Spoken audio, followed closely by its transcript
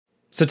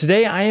So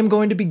today I am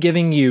going to be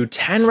giving you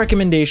 10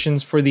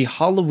 recommendations for the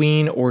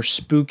Halloween or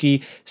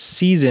spooky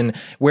season,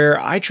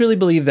 where I truly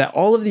believe that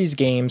all of these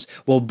games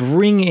will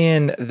bring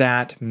in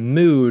that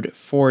mood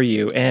for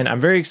you. And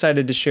I'm very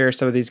excited to share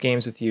some of these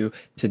games with you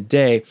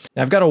today.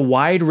 Now, I've got a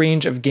wide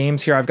range of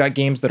games here. I've got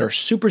games that are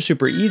super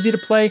easy to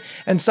play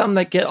and some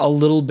that get a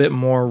little bit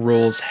more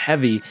rules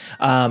heavy.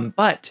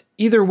 But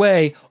either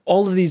way,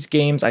 all of these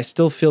games I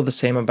still feel the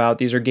same about.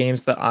 These are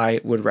games that I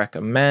would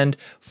recommend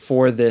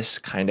for this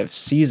kind of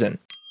season.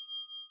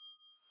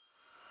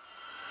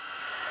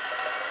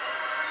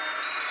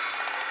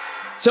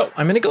 So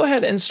I'm going to go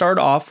ahead and start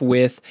off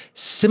with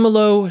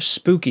Similo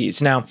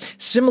Spookies. Now,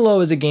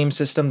 Similo is a game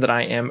system that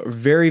I am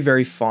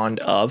very fond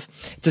of.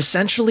 It's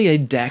essentially a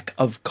deck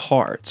of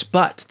cards,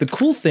 but the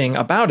cool thing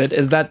about it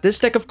is that this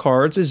deck of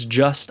cards is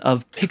just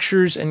of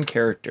pictures and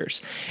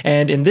characters.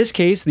 And in this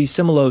case, the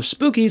Similo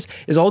Spookies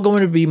is all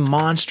going to be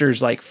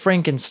monsters like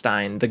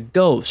Frankenstein, the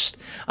ghost.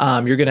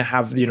 You're going to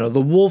have,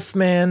 the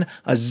Wolfman,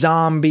 a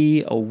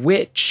zombie, a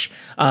witch,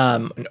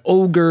 an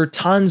ogre,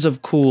 tons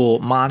of cool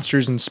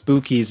monsters and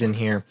spookies in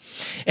here.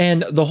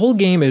 And the whole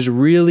game is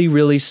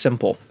really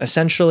simple.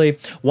 Essentially,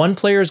 one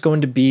player is going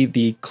to be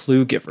the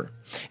clue giver.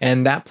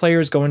 And that player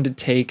is going to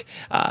take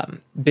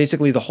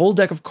basically the whole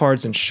deck of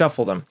cards and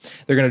shuffle them.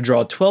 They're going to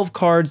draw 12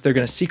 cards. They're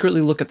going to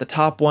secretly look at the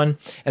top one.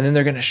 And then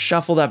they're going to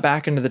shuffle that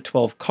back into the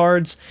 12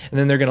 cards. And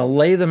then they're going to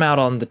lay them out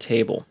on the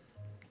table.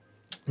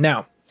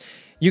 Now,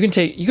 you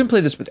can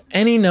play this with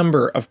any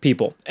number of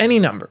people, any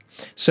number.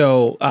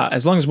 So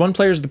as long as one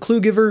player is the clue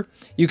giver,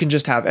 you can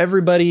just have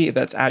everybody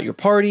that's at your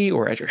party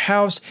or at your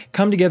house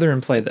come together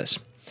and play this.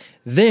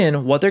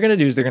 Then what they're going to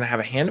do is they're going to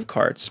have a hand of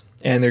cards,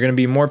 and they're going to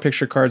be more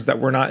picture cards that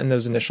were not in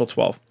those initial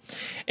 12.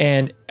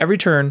 And every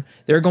turn,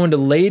 they're going to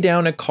lay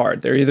down a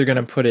card. They're either going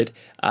to put it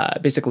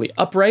basically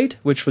upright,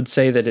 which would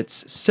say that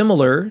it's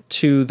similar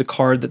to the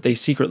card that they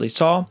secretly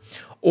saw,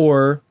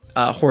 or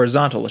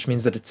horizontal, which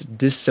means that it's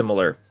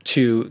dissimilar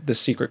to the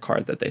secret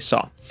card that they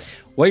saw.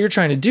 What you're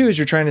trying to do is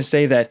you're trying to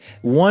say that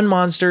one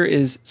monster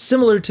is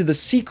similar to the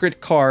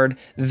secret card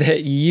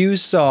that you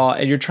saw,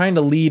 and you're trying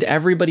to lead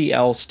everybody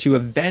else to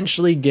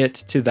eventually get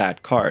to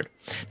that card.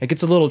 It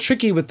gets a little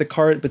tricky with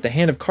the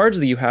hand of cards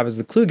that you have as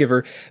the clue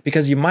giver,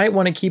 because you might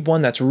want to keep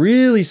one that's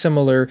really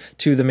similar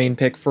to the main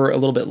pick for a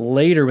little bit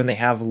later when they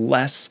have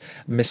less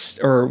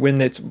or when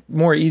it's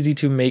more easy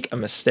to make a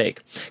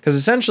mistake. Because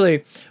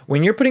essentially,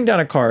 when you're putting down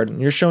a card and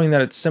you're showing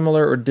that it's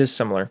similar or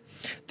dissimilar,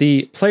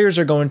 the players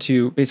are going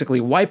to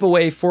basically wipe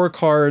away 4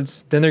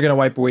 cards, then they're going to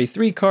wipe away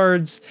 3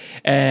 cards,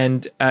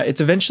 and it's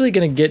eventually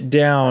going to get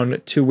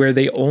down to where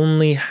they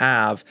only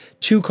have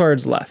 2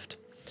 cards left.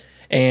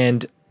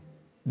 And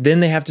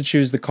then they have to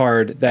choose the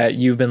card that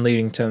you've been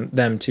leading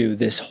them to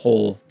this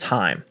whole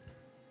time.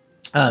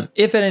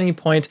 If at any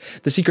point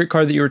the secret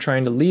card that you were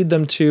trying to lead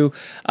them to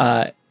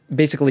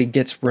basically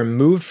gets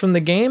removed from the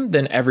game,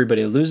 then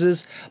everybody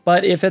loses.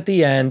 But if at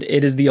the end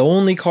it is the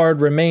only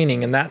card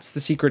remaining and that's the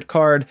secret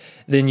card,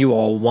 then you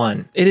all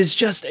won. It is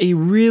just a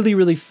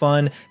really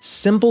fun,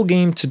 simple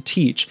game to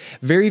teach.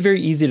 Very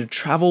easy to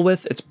travel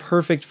with. It's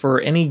perfect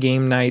for any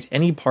game night,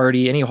 any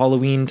party, any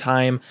Halloween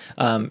time.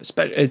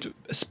 It's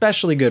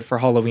especially good for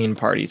Halloween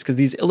parties because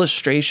these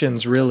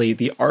illustrations, really,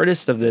 the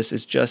artist of this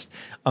is just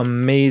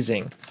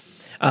amazing.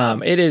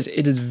 It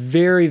is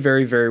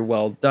very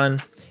well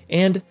done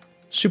and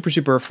super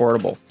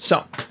affordable.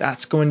 So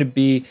that's going to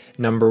be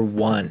number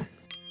 1.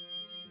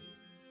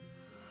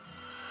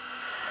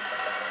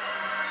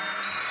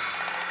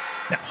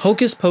 Now,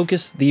 Hocus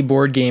Pocus, the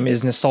board game,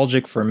 is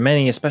nostalgic for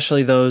many,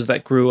 especially those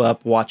that grew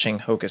up watching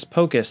Hocus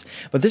Pocus,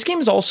 but this game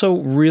is also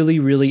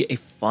really a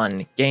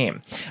fun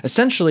game.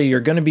 Essentially,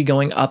 you're going to be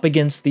going up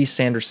against the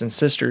Sanderson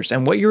sisters,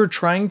 and what you're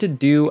trying to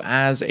do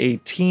as a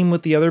team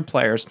with the other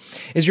players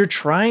is you're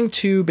trying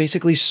to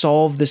basically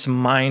solve this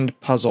mind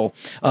puzzle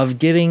of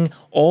getting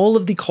all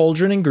of the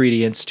cauldron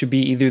ingredients to be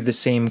either the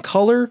same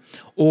color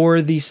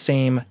or the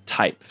same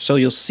type. So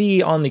you'll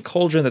see on the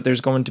cauldron that there's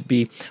going to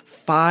be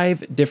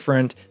 5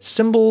 different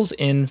symbols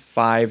in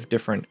 5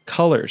 different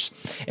colors.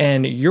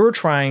 And you're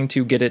trying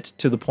to get it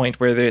to the point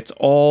where it's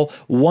all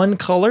one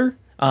color.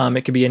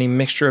 It could be any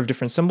mixture of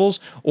different symbols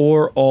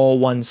or all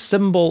one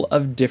symbol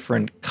of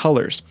different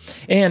colors.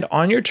 And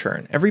on your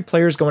turn, every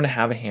player is going to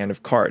have a hand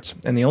of cards.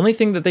 And the only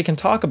thing that they can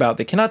talk about,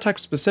 they cannot talk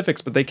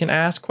specifics, but they can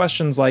ask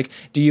questions like,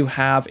 do you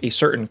have a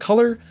certain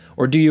color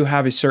or do you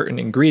have a certain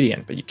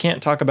ingredient? But you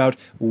can't talk about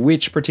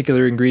which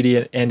particular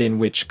ingredient and in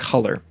which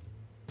color.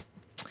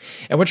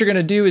 And what you're going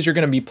to do is you're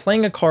going to be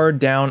playing a card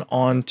down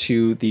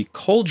onto the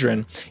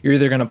cauldron. You're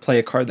either going to play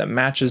a card that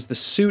matches the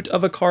suit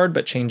of a card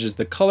but changes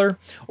the color,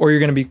 or you're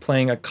going to be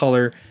playing a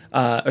card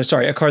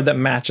that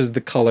matches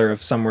the color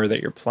of somewhere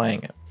that you're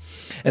playing it.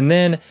 And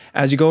then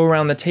as you go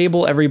around the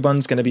table,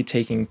 everyone's going to be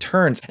taking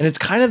turns. And it's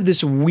kind of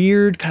this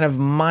weird kind of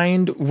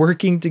mind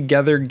working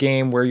together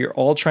game where you're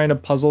all trying to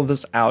puzzle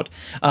this out.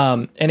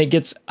 And it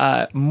gets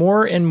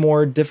more and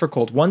more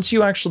difficult. Once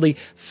you actually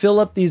fill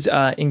up these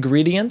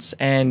ingredients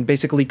and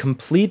basically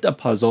complete a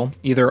puzzle,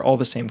 either all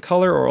the same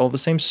color or all the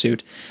same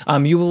suit,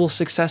 you will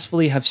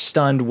successfully have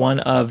stunned one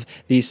of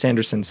the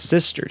Sanderson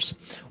sisters.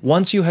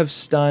 Once you have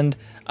stunned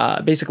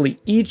basically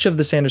each of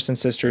the Sanderson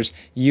sisters,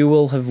 you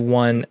will have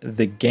won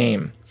the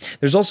game.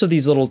 There's also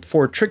these little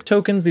 4 trick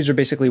tokens. These are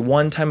basically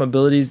one-time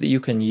abilities that you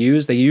can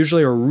use. They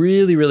usually are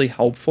really, really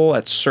helpful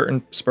at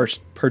certain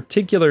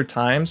particular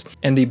times,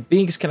 and the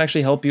binks can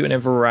actually help you in a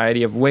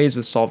variety of ways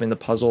with solving the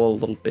puzzle a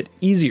little bit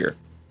easier.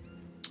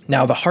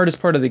 Now, the hardest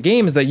part of the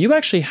game is that you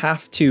actually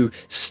have to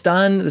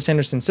stun the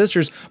Sanderson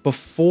sisters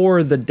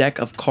before the deck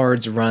of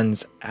cards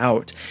runs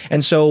out.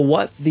 And so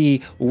what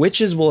the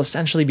witches will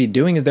essentially be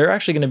doing is they're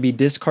actually going to be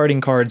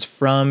discarding cards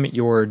from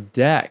your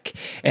deck.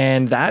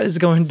 And that is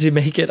going to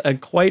make it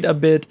quite a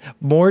bit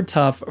more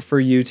tough for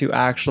you to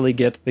actually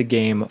get the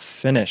game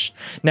finished.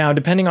 Now,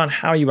 depending on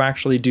how you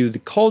actually do the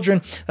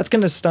cauldron, that's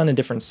going to stun a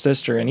different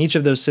sister. And each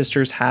of those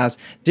sisters has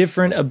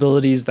different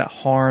abilities that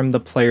harm the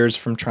players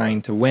from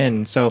trying to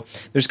win. So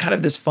there's kind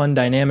of this fun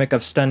dynamic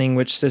of stunning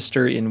which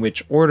sister in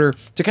which order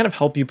to kind of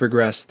help you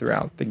progress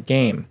throughout the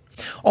game.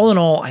 All in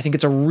all, I think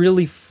it's a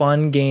really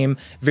fun game,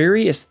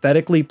 very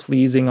aesthetically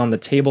pleasing on the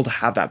table to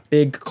have that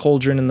big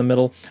cauldron in the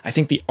middle. I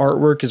think the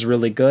artwork is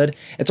really good.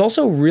 It's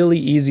also really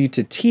easy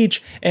to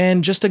teach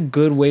and just a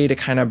good way to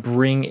kind of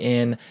bring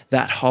in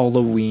that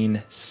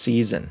Halloween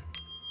season.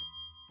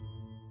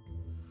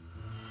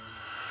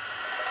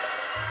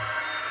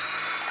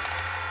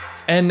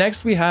 And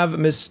next we have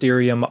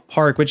Mysterium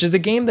Park, which is a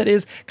game that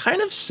is kind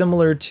of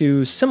similar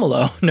to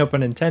Similo, no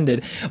pun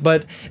intended,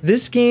 but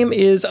this game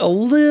is a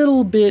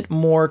little bit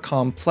more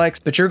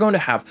complex. But you're going to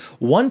have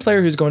one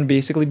player who's going to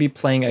basically be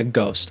playing a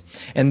ghost,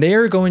 and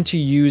they're going to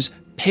use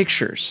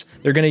pictures.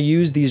 They're going to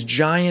use these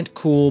giant,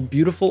 cool,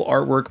 beautiful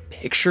artwork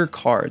picture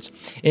cards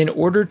in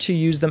order to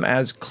use them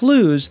as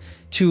clues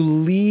to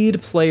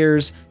lead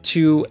players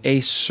to a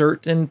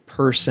certain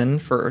person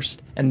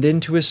first, and then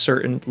to a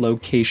certain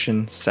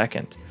location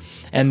second.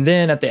 And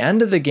then at the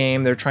end of the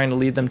game, they're trying to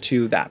lead them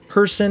to that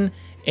person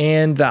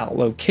and that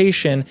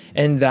location,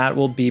 and that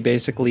will be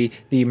basically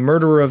the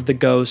murderer of the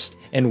ghost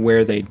and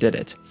where they did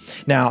it.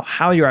 Now,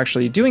 how you're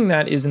actually doing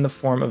that is in the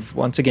form of,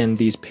 once again,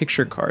 these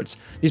picture cards.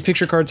 These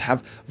picture cards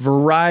have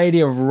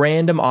variety of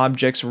random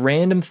objects,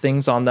 random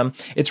things on them.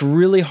 It's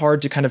really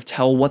hard to kind of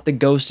tell what the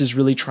ghost is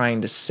really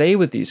trying to say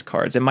with these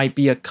cards. It might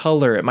be a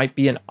color, it might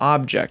be an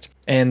object.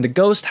 And the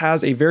ghost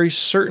has a very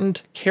certain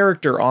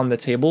character on the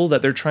table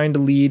that they're trying to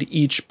lead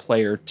each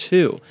player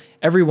to.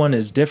 Everyone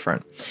is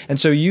different. And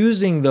so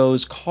using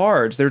those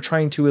cards, they're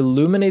trying to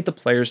illuminate the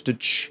players to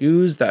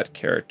choose that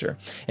character.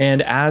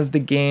 And as the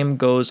game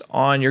goes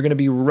on, you're going to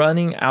be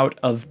running out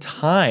of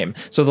time.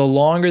 So the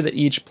longer that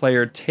each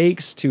player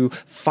takes to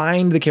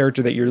find the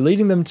character that you're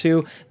leading them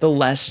to, the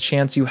less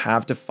chance you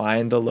have to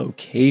find the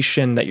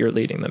location that you're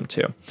leading them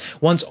to.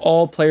 Once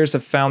all players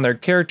have found their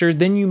character,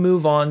 then you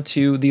move on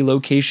to the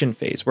location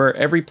phase, where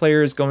every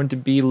player is going to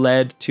be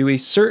led to a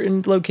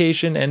certain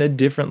location and a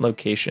different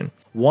location.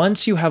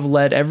 Once you have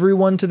led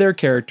everyone to their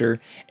character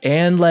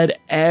and led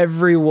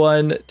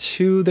everyone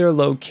to their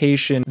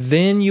location,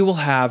 then you will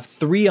have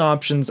 3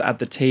 options at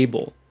the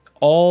table,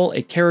 all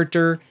a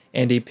character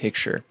and a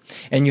picture.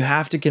 And you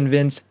have to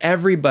convince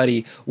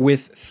everybody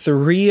with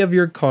 3 of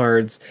your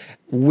cards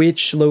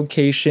which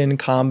location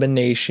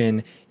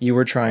combination you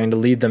were trying to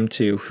lead them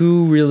to,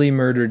 who really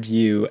murdered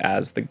you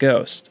as the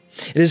ghost.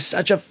 It is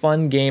such a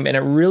fun game, and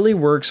it really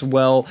works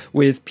well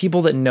with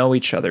people that know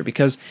each other,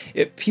 because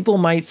people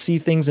might see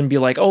things and be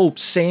like, oh,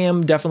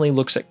 Sam definitely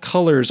looks at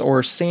colors,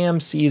 or Sam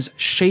sees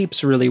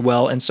shapes really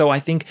well, and so I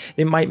think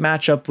they might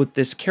match up with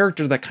this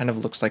character that kind of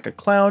looks like a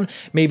clown.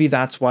 Maybe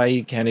that's why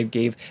he kind of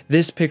gave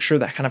this picture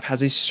that kind of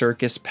has a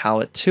circus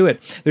palette to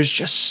it. There's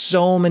just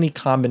so many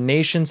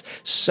combinations,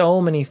 so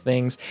many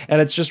things,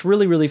 and it's just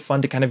really, really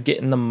fun to kind of get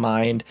in the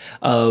mind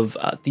of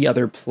the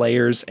other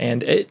players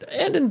and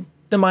in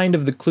the mind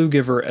of the clue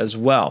giver as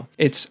well.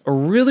 It's a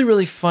really,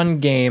 really fun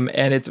game,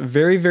 and it's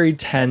very, very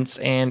tense,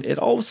 and it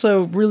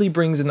also really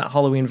brings in that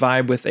Halloween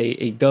vibe with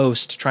a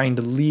ghost trying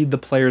to lead the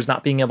players,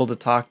 not being able to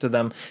talk to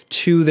them,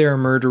 to their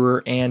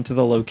murderer and to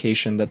the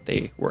location that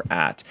they were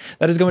at.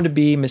 That is going to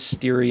be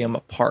Mysterium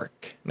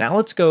Park. Now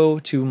let's go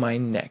to my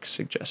next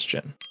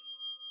suggestion.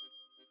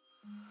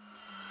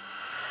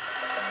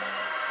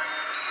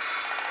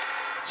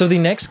 So the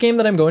next game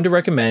that I'm going to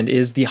recommend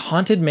is the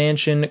Haunted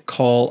Mansion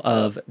Call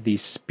of the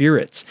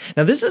Spirits.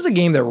 Now this is a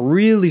game that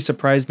really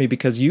surprised me,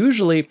 because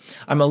usually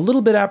I'm a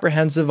little bit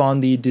apprehensive on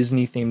the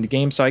Disney themed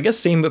games. So I guess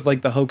same with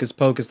like the Hocus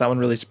Pocus, that one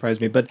really surprised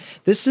me. But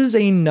this is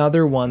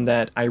another one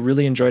that I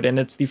really enjoyed, and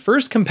it's the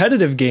first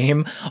competitive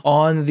game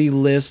on the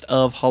list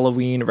of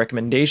Halloween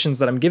recommendations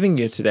that I'm giving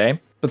you today.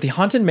 But the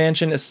Haunted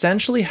Mansion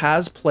essentially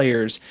has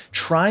players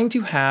trying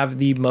to have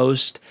the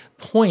most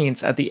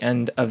points at the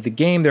end of the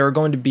game. There are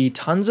going to be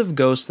tons of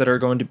ghosts that are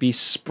going to be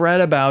spread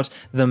about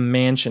the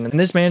mansion, and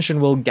this mansion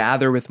will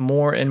gather with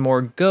more and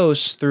more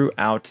ghosts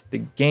throughout the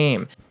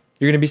game.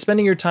 You're going to be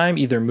spending your time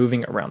either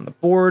moving around the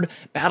board,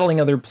 battling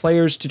other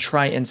players to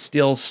try and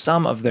steal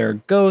some of their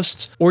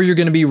ghosts, or you're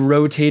going to be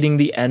rotating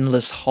the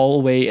endless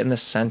hallway in the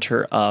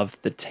center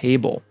of the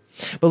table.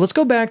 But let's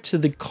go back to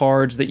the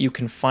cards that you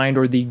can find,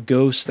 or the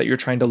ghosts that you're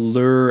trying to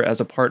lure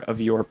as a part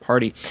of your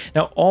party.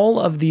 Now, all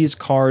of these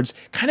cards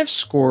kind of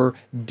score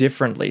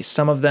differently.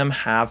 Some of them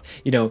have,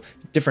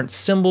 different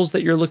symbols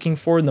that you're looking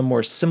for, and the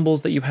more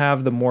symbols that you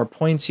have, the more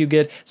points you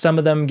get. Some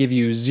of them give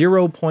you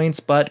 0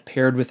 points, but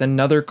paired with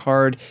another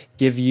card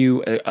give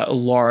you a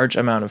large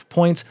amount of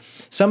points.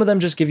 Some of them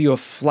just give you a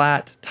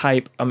flat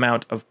type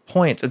amount of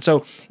points. And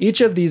so each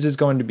of these is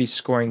going to be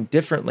scoring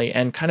differently,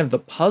 and kind of the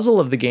puzzle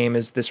of the game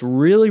is this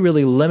really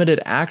limited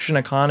action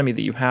economy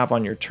that you have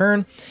on your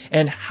turn,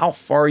 and how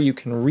far you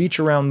can reach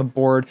around the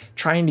board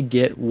trying to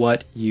get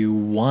what you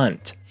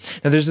want.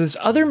 Now, there's this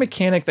other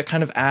mechanic that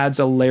kind of adds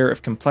a layer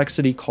of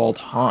complexity called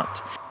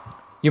Haunt.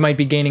 You might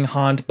be gaining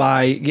Haunt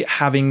by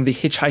having the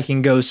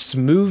hitchhiking ghosts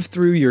move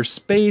through your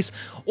space,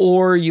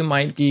 or you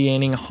might be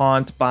gaining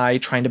Haunt by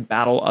trying to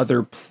battle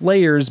other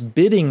players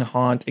bidding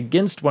Haunt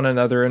against one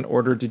another in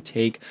order to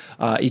take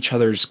each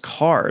other's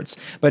cards.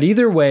 But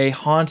either way,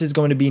 Haunt is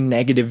going to be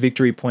negative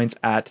victory points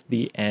at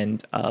the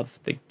end of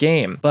the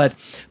game. But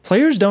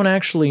players don't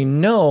actually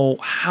know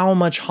how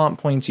much Haunt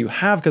points you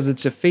have because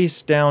it's a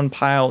face down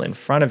pile in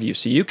front of you.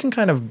 So you can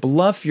kind of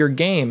bluff your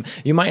game.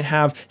 You might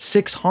have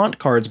 6 Haunt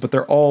cards, but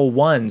they're all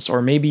 1s,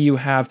 or maybe you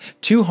have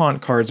 2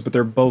 Haunt cards, but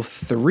they're both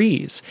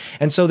 3s.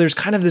 And so there's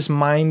kind of this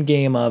mind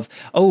game of,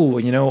 oh,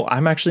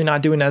 I'm actually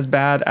not doing as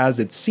bad as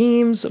it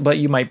seems, but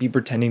you might be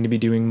pretending to be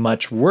doing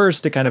much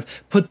worse to kind of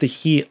put the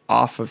heat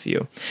off of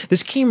you.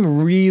 This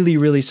game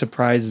really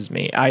surprises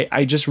me.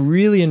 I just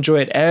really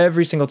enjoy it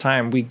every single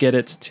time we get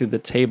it to the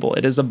table.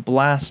 It is a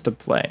blast to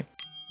play.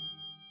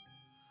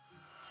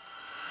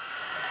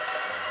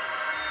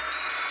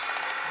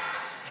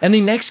 And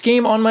the next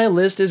game on my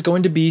list is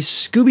going to be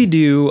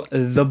Scooby-Doo,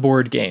 the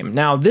board game.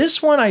 Now,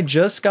 this one I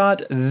just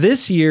got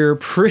this year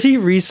pretty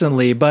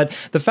recently, but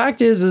the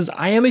fact is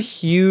I am a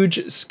huge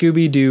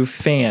Scooby-Doo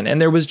fan, and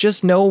there was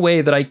just no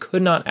way that I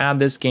could not add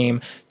this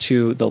game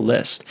to the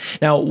list.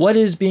 Now, what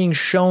is being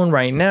shown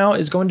right now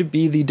is going to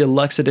be the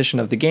deluxe edition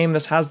of the game.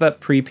 This has that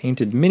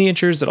pre-painted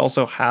miniatures. It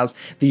also has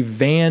the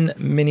van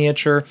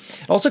miniature.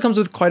 It also comes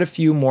with quite a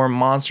few more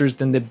monsters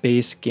than the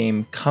base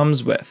game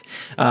comes with.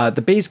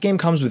 The base game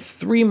comes with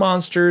 3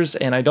 monsters,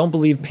 and I don't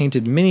believe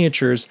painted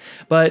miniatures,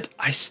 but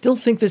I still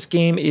think this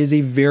game is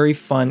a very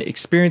fun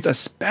experience,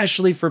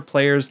 especially for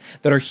players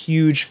that are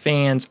huge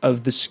fans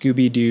of the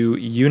Scooby-Doo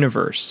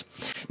universe.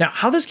 Now,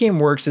 how this game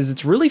works is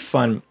it's really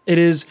fun. It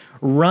is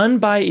run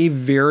by a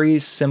very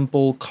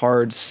simple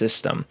card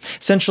system.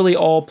 Essentially,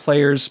 all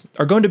players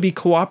are going to be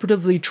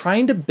cooperatively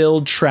trying to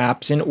build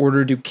traps in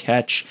order to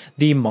catch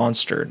the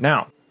monster.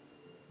 Now,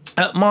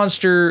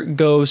 monster,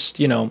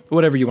 ghost,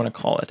 whatever you want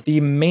to call it.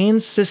 The main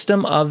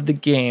system of the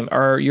game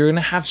you're going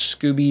to have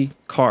Scooby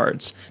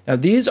cards. Now,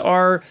 these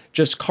are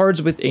just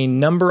cards with a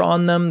number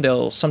on them.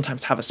 They'll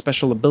sometimes have a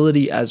special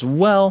ability as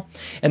well.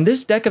 And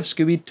this deck of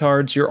Scooby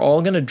cards, you're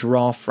all going to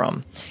draw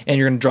from. And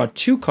you're going to draw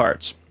 2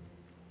 cards.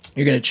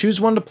 You're going to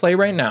choose one to play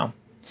right now.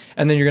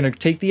 And then you're going to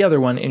take the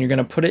other one and you're going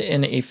to put it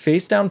in a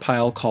face down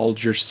pile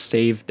called your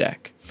save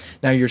deck.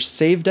 Now, your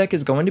save deck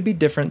is going to be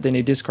different than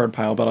a discard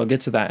pile, but I'll get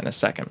to that in a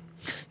second.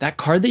 That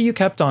card that you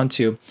kept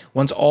onto,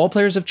 once all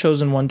players have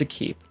chosen one to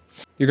keep,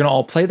 you're going to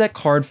all play that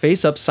card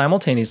face up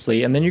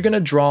simultaneously, and then you're going to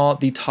draw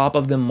the top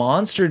of the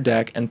monster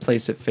deck and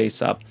place it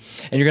face up.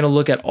 And you're going to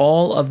look at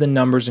all of the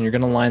numbers and you're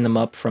going to line them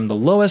up from the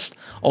lowest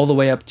all the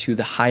way up to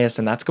the highest,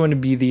 and that's going to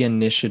be the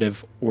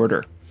initiative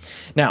order.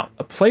 Now,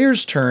 a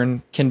player's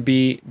turn can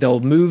be,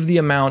 they'll move the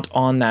amount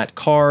on that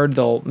card,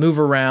 they'll move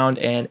around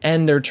and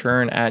end their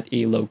turn at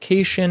a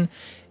location.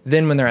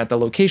 Then when they're at the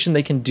location,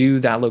 they can do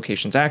that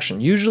location's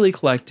action, usually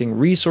collecting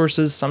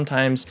resources,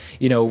 sometimes,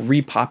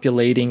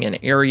 repopulating an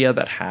area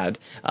that had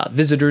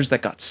visitors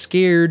that got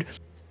scared.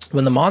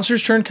 When the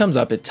monster's turn comes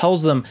up, it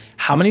tells them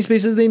how many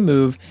spaces they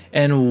move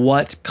and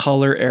what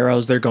color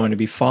arrows they're going to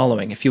be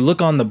following. If you look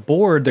on the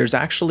board, there's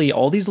actually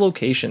all these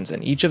locations,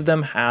 and each of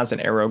them has an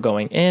arrow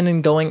going in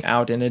and going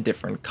out in a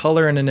different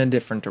color and in a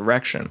different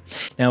direction.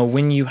 Now,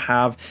 when you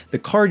have the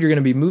card, you're going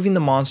to be moving the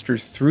monster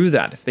through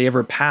that. If they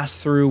ever pass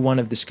through one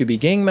of the Scooby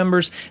Gang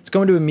members, it's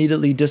going to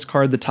immediately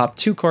discard the top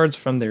 2 cards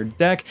from their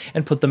deck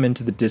and put them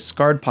into the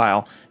discard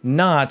pile,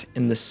 not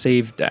in the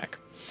save deck.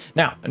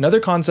 Now, another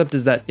concept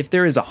is that if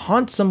there is a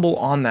haunt symbol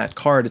on that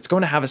card, it's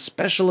going to have a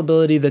special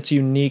ability that's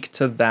unique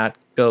to that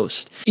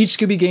Ghost. Each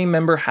Scooby Gang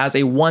member has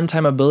a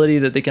one-time ability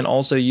that they can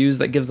also use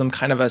that gives them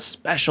kind of a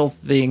special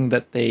thing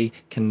that they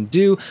can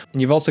do.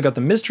 And you've also got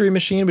the Mystery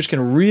Machine, which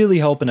can really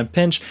help in a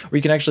pinch, where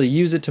you can actually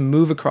use it to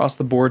move across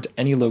the board to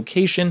any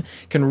location.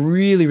 Can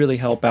really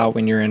help out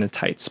when you're in a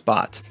tight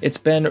spot. It's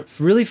been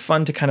really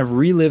fun to kind of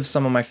relive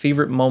some of my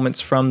favorite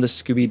moments from the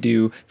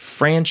Scooby-Doo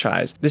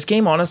franchise. This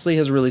game honestly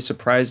has really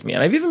surprised me,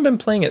 and I've even been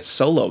playing it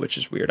solo, which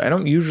is weird. I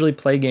don't usually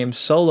play games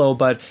solo,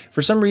 but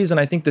for some reason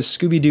I think the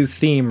Scooby-Doo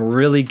theme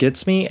really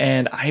gets me,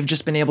 and I've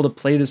just been able to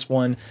play this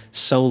one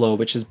solo,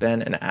 which has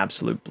been an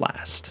absolute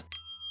blast.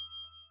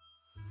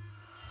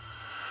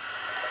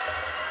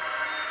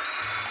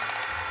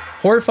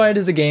 Horrified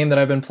is a game that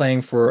I've been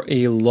playing for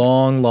a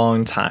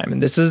long time,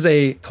 and this is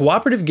a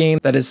cooperative game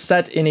that is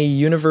set in a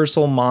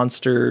universal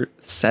monster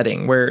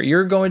setting where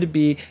you're going to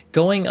be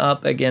going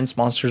up against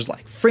monsters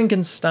like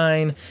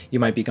Frankenstein, you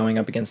might be going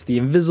up against the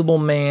Invisible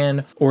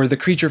Man, or the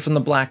creature from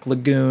the Black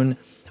Lagoon,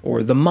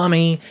 or the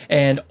Mummy,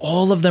 and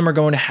all of them are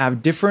going to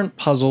have different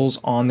puzzles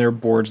on their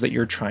boards that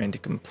you're trying to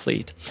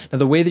complete. Now,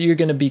 the way that you're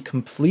going to be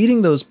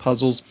completing those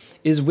puzzles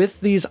is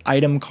with these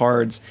item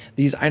cards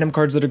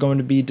that are going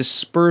to be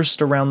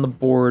dispersed around the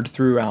board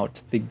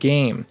throughout the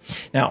game.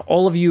 Now,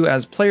 all of you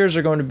as players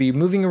are going to be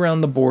moving around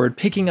the board,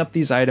 picking up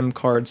these item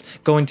cards,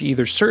 going to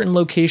either certain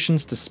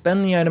locations to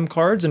spend the item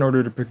cards in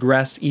order to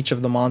progress each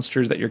of the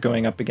monsters that you're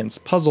going up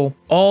against puzzle,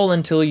 all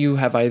until you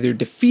have either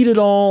defeated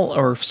all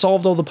or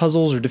solved all the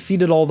puzzles or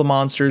defeated all the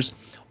monsters,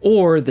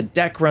 or the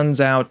deck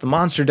runs out, the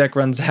monster deck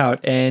runs out,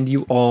 and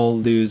you all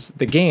lose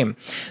the game.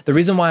 The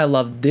reason why I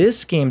love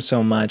this game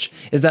so much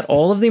is that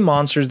all of the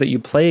monsters that you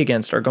play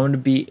against are going to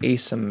be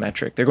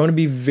asymmetric. They're going to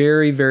be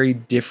very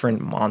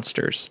different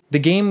monsters. The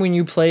game when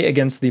you play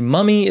against the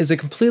Mummy is a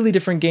completely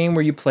different game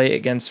where you play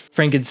against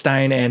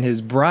Frankenstein and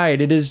his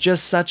bride. It is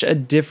just such a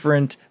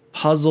different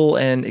puzzle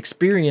and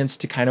experience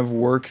to kind of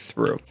work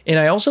through. And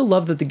I also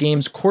love that the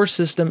game's core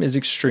system is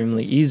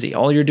extremely easy.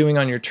 All you're doing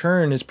on your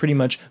turn is pretty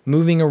much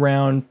moving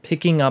around,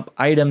 picking up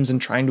items,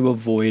 and trying to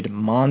avoid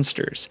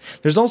monsters.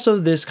 There's also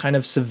this kind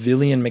of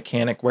civilian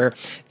mechanic where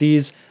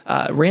these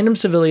random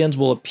civilians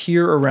will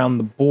appear around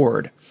the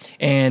board.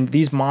 And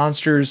these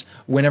monsters,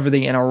 whenever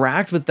they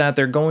interact with that,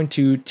 they're going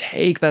to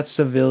take that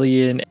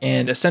civilian,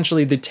 and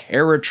essentially the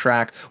terror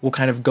track will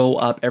kind of go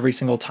up every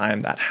single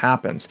time that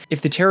happens.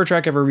 If the terror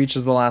track ever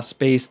reaches the last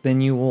space, then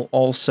you will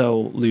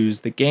also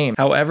lose the game.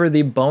 However,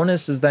 the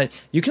bonus is that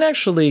you can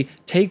actually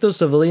take those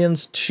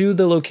civilians to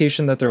the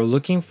location that they're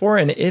looking for,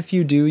 and if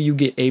you do, you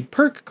get a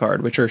perk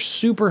card, which are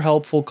super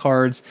helpful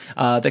cards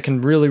that can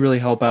really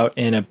help out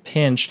in a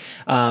pinch,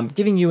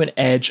 giving you an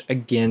edge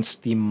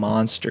against the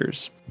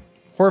monsters.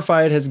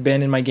 Horrified has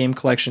been in my game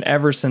collection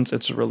ever since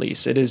its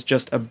release. It is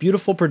just a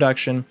beautiful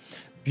production,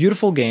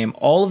 beautiful game.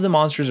 All of the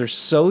monsters are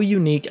so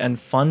unique and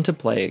fun to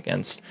play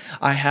against.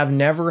 I have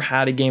never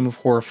had a game of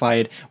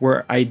Horrified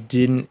where I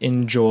didn't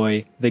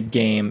enjoy the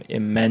game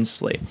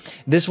immensely.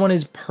 This one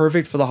is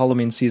perfect for the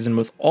Halloween season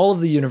with all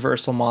of the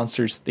Universal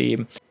Monsters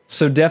theme,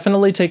 so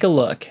definitely take a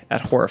look at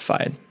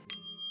Horrified.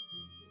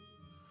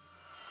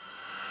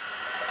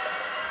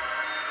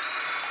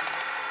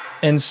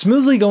 And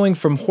smoothly going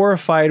from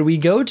Horrified, we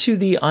go to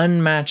the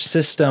Unmatched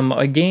system,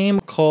 a game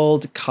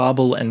called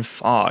Cobble and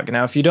Fog.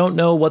 Now, if you don't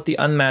know what the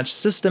Unmatched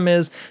system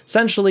is,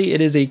 essentially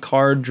it is a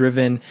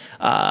card-driven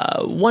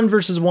 1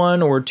 versus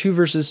 1 or 2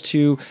 versus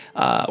 2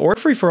 or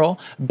free-for-all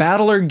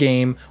battler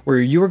game where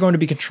you are going to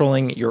be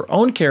controlling your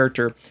own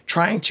character,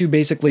 trying to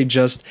basically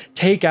just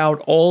take out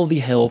all the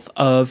health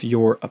of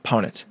your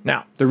opponent.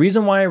 Now, the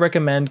reason why I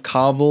recommend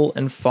Cobble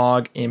and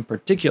Fog in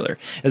particular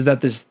is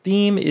that this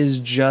theme is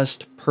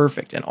just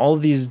perfect, and all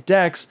of these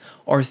decks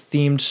are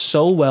themed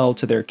so well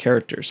to their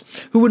characters.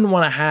 Who wouldn't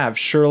want to have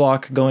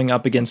Sherlock going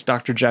up against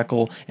Dr.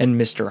 Jekyll and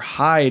Mr.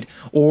 Hyde,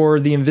 or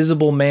the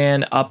Invisible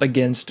Man up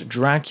against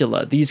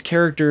Dracula? These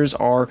characters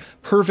are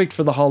perfect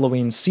for the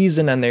Halloween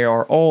season, and they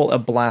are all a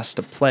blast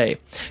to play.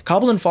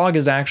 Cobble and Fog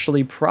is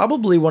actually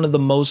probably one of the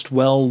most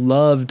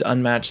well-loved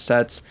Unmatched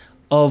sets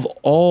of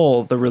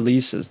all the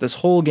releases. This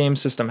whole game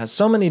system has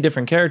so many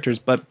different characters,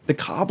 but the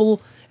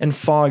Cobble and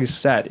Fog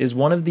set is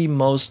one of the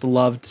most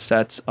loved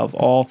sets of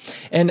all.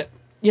 And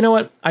you know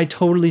what? I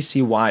totally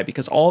see why,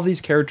 because all of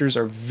these characters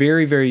are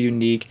very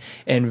unique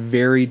and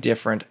very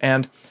different.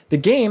 And the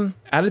game,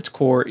 at its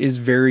core, is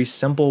very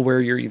simple,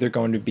 where you're either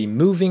going to be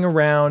moving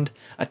around,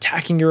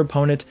 attacking your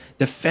opponent,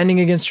 defending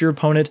against your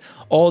opponent,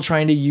 all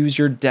trying to use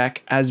your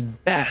deck as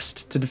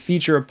best to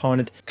defeat your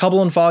opponent.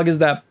 Cobble and Fog is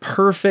that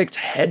perfect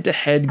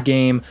head-to-head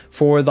game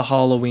for the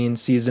Halloween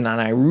season,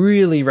 and I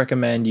really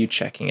recommend you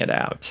checking it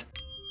out.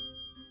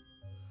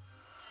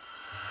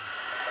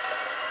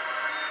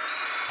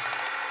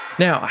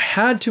 Now, I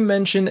had to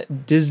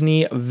mention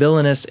Disney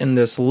Villainous in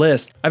this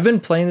list. I've been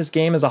playing this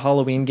game as a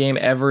Halloween game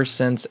ever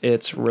since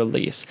its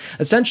release.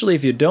 Essentially,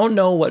 if you don't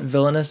know what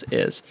Villainous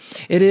is,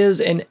 it is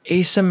an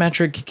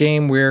asymmetric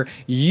game where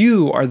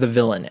you are the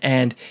villain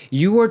and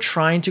you are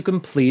trying to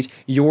complete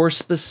your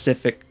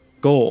specific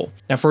goal.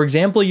 Now, for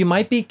example, you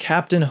might be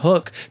Captain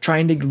Hook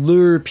trying to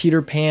lure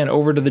Peter Pan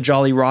over to the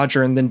Jolly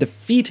Roger and then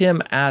defeat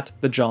him at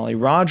the Jolly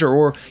Roger,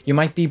 or you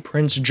might be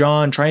Prince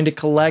John trying to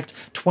collect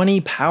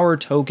 20 power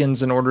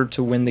tokens in order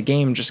to win the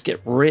game, just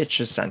get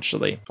rich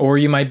essentially. Or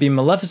you might be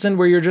Maleficent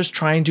where you're just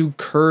trying to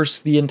curse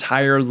the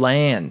entire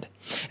land.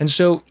 And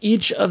so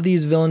each of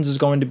these villains is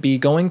going to be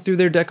going through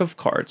their deck of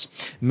cards,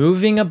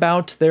 moving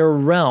about their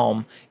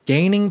realm,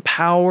 gaining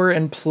power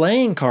and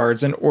playing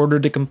cards in order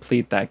to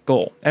complete that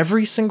goal.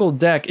 Every single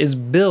deck is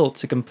built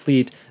to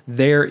complete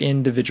their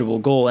individual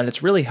goal, and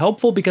it's really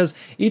helpful because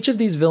each of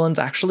these villains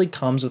actually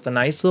comes with a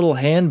nice little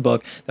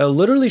handbook that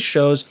literally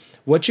shows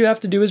what you have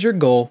to do as your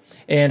goal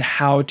and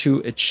how to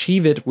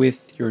achieve it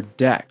with your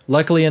deck.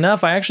 Luckily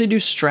enough, I actually do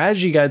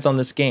strategy guides on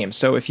this game,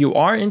 so if you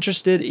are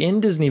interested in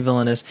Disney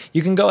Villainous,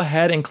 you can go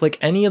ahead and click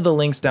any of the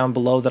links down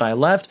below that I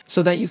left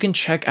so that you can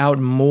check out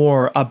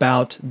more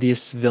about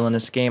this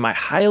Villainous game. I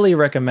highly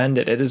recommend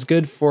it. It is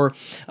good for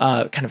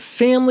kind of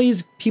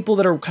families, people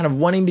that are kind of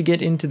wanting to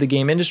get into the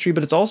game industry,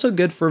 but it's also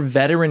good for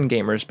veteran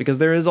gamers because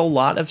there is a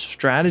lot of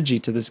strategy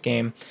to this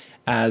game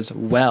as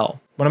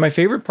well. One of my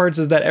favorite parts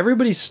is that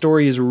everybody's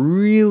story is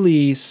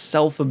really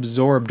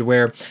self-absorbed,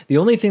 where the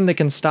only thing that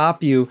can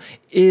stop you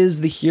is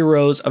the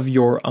heroes of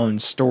your own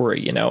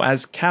story. You know,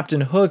 as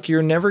Captain Hook,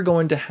 you're never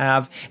going to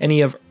have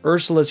any of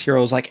Ursula's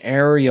heroes like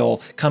Ariel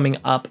coming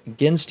up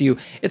against you.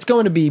 It's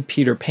going to be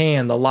Peter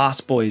Pan, the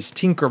Lost Boys,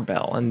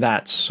 Tinkerbell, and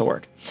that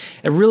sort.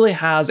 It really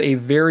has a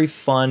very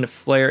fun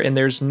flair, and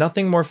there's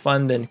nothing more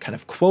fun than kind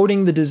of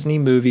quoting the Disney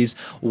movies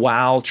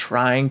while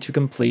trying to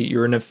complete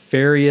your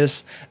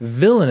nefarious,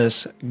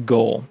 villainous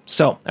goal.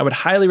 So I would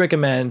highly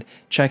recommend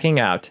checking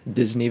out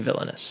Disney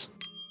Villainous.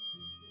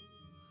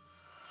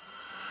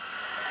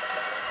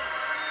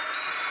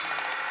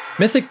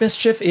 Mythic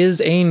Mischief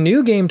is a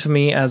new game to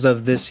me as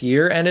of this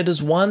year, and it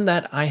is one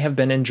that I have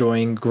been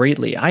enjoying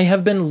greatly. I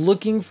have been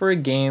looking for a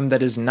game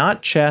that is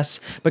not chess,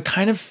 but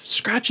kind of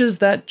scratches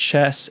that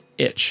chess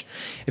itch.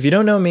 If you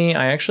don't know me,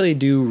 I actually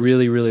do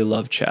really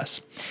love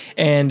chess.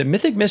 And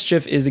Mythic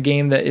Mischief is a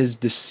game that is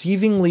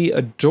deceivingly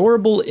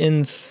adorable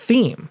in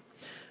theme,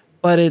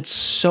 but it's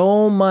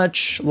so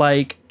much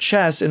like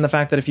chess in the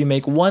fact that if you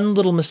make one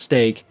little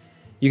mistake,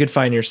 you could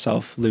find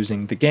yourself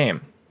losing the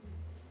game.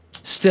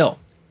 Still,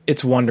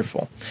 it's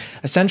wonderful.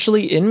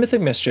 Essentially, in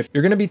Mythic Mischief,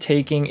 you're going to be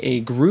taking a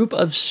group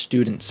of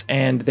students,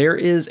 and there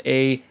is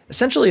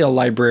essentially a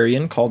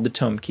librarian called the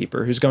Tome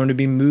Keeper who's going to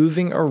be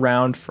moving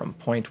around from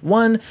point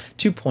 1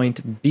 to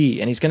point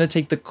B, and he's going to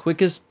take the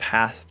quickest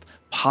path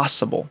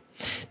possible.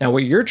 Now,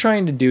 what you're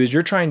trying to do is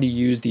you're trying to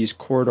use these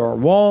corridor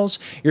walls,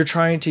 you're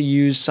trying to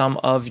use some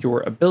of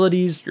your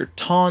abilities, your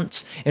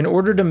taunts, in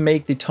order to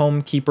make the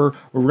Tome Keeper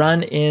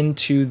run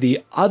into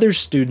the other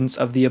students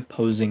of the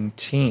opposing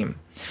team.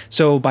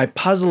 So by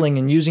puzzling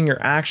and using your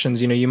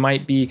actions, you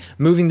might be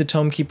moving the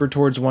Tome Keeper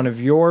towards one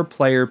of your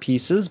player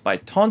pieces by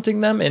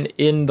taunting them, and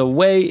in the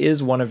way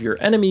is one of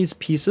your enemy's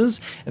pieces.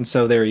 And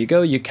so there you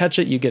go, you catch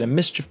it, you get a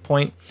mischief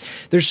point.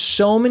 There's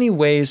so many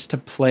ways to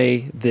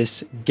play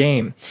this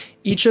game.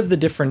 Each of the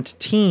different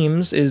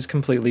teams is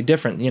completely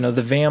different.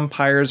 The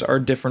vampires are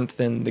different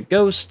than the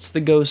ghosts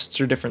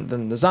are different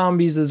than the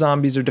zombies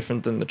are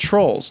different than the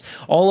trolls.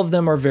 All of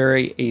them are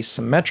very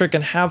asymmetric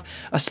and have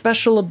a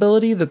special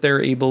ability that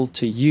they're able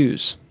to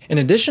use. In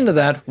addition to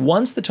that,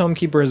 once the Tome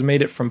Keeper has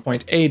made it from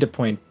point A to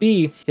point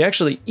B, he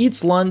actually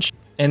eats lunch,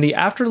 and the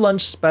after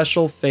lunch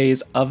special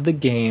phase of the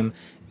game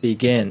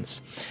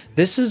begins.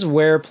 This is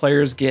where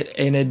players get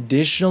an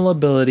additional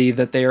ability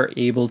that they are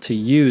able to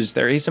use.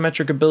 Their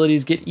asymmetric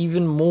abilities get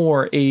even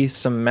more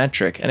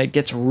asymmetric, and it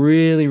gets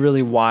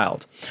really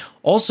wild.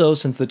 Also,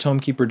 since the Tome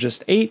Keeper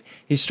just ate,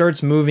 he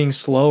starts moving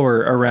slower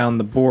around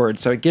the board,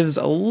 so it gives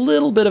a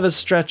little bit of a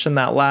stretch in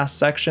that last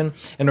section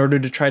in order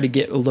to try to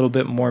get a little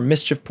bit more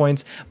mischief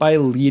points by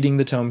leading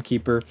the Tome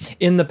Keeper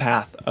in the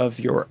path of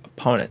your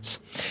opponents.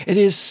 It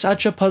is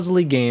such a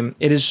puzzly game.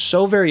 It is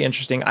so very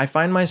interesting. I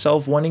find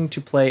myself wanting to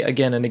play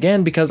again and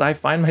again because I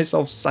find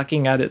myself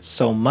sucking at it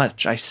so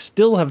much. I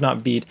still have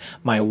not beat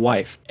my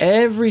wife.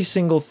 Every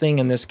single thing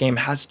in this game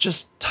has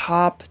just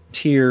top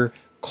tier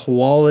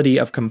quality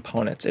of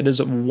components. It is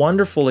a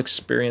wonderful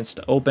experience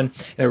to open,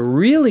 and it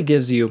really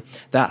gives you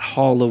that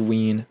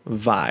Halloween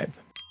vibe.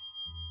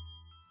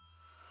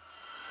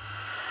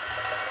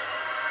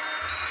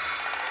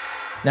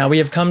 Now we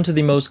have come to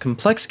the most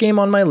complex game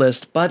on my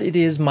list, but it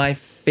is my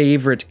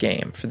favorite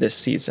game for this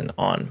season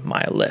on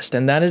my list,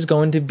 and that is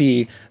going to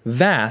be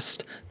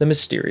Vast, the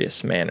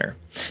Mysterious Manor.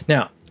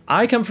 Now,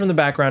 I come from the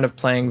background of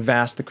playing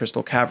Vast, the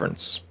Crystal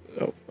Caverns.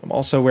 I'm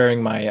also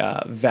wearing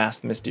my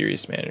Vast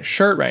Mysterious Manor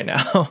shirt right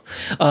now,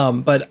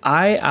 but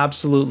I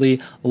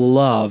absolutely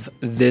love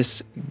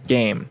this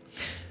game.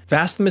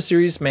 Vast the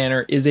Mysterious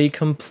Manor is a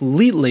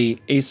completely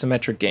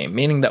asymmetric game,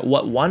 meaning that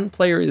what one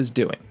player is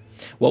doing,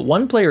 what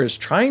one player is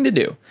trying to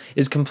do,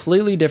 is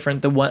completely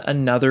different than what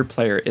another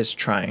player is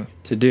trying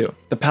to do.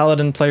 The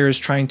Paladin player is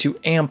trying to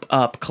amp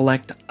up,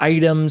 collect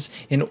items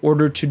in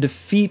order to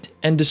defeat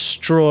and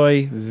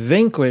destroy,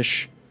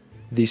 vanquish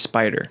the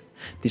spider.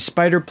 The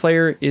spider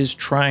player is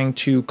trying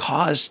to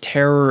cause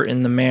terror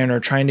in the manor,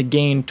 trying to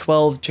gain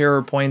 12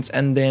 terror points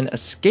and then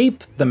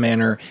escape the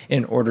manor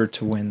in order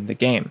to win the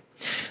game.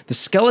 The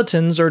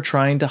skeletons are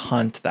trying to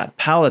hunt that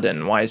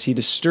paladin. Why is he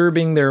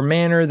disturbing their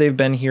manor? They've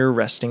been here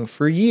resting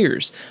for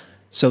years.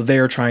 So they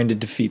are trying to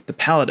defeat the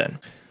paladin.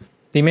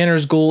 The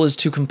manor's goal is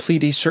to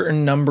complete a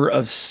certain number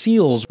of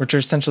seals, which are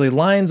essentially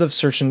lines of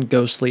certain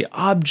ghostly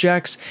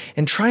objects,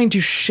 and trying to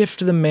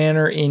shift the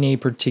manor in a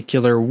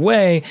particular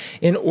way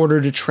in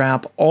order to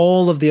trap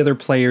all of the other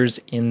players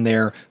in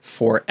there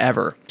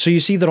forever. So you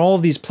see that all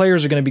of these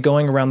players are going to be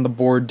going around the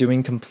board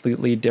doing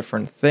completely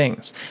different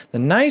things. The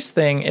nice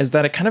thing is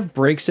that it kind of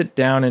breaks it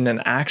down in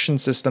an action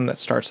system that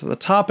starts at the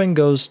top and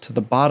goes to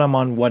the bottom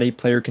on what a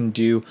player can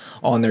do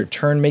on their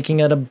turn, making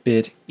it a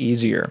bit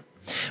easier.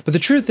 But the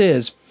truth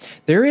is,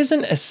 there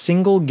isn't a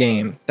single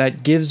game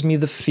that gives me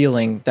the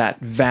feeling that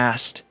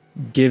Vast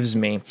gives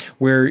me,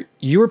 where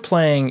you're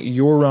playing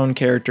your own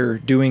character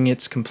doing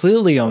its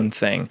completely own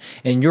thing,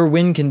 and your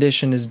win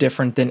condition is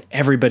different than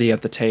everybody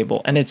at the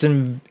table, and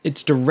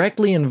it's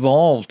directly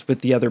involved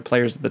with the other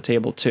players at the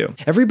table too.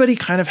 Everybody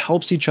kind of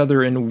helps each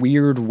other in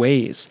weird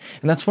ways,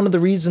 and that's one of the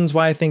reasons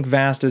why I think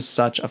Vast is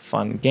such a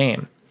fun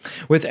game.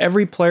 With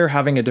every player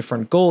having a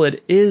different goal,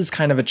 it is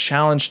kind of a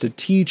challenge to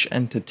teach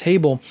and to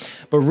table,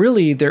 but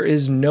really there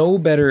is no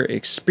better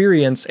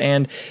experience,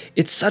 and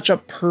it's such a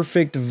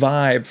perfect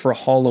vibe for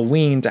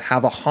Halloween to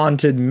have a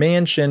haunted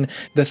mansion.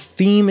 The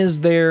theme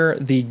is there,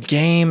 the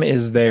game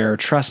is there.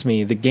 Trust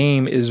me, the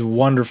game is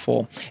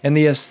wonderful. And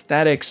the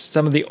aesthetics,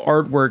 some of the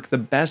artwork, the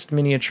best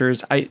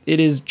miniatures, it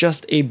is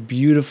just a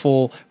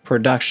beautiful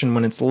production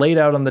when it's laid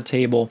out on the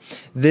table.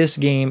 This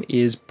game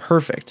is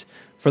perfect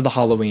for the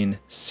Halloween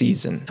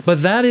season.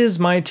 But that is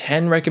my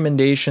 10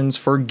 recommendations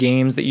for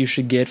games that you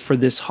should get for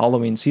this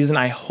Halloween season.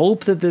 I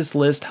hope that this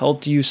list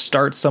helped you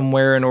start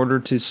somewhere in order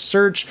to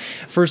search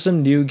for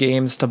some new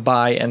games to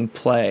buy and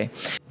play.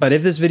 But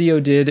if this video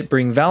did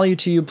bring value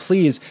to you,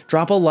 please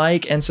drop a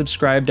like and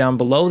subscribe down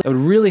below. That would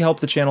really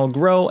help the channel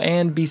grow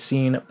and be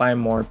seen by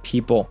more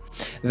people.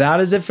 That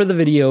is it for the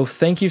video.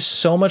 Thank you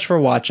so much for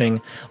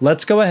watching.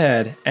 Let's go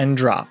ahead and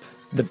drop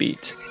the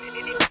beat.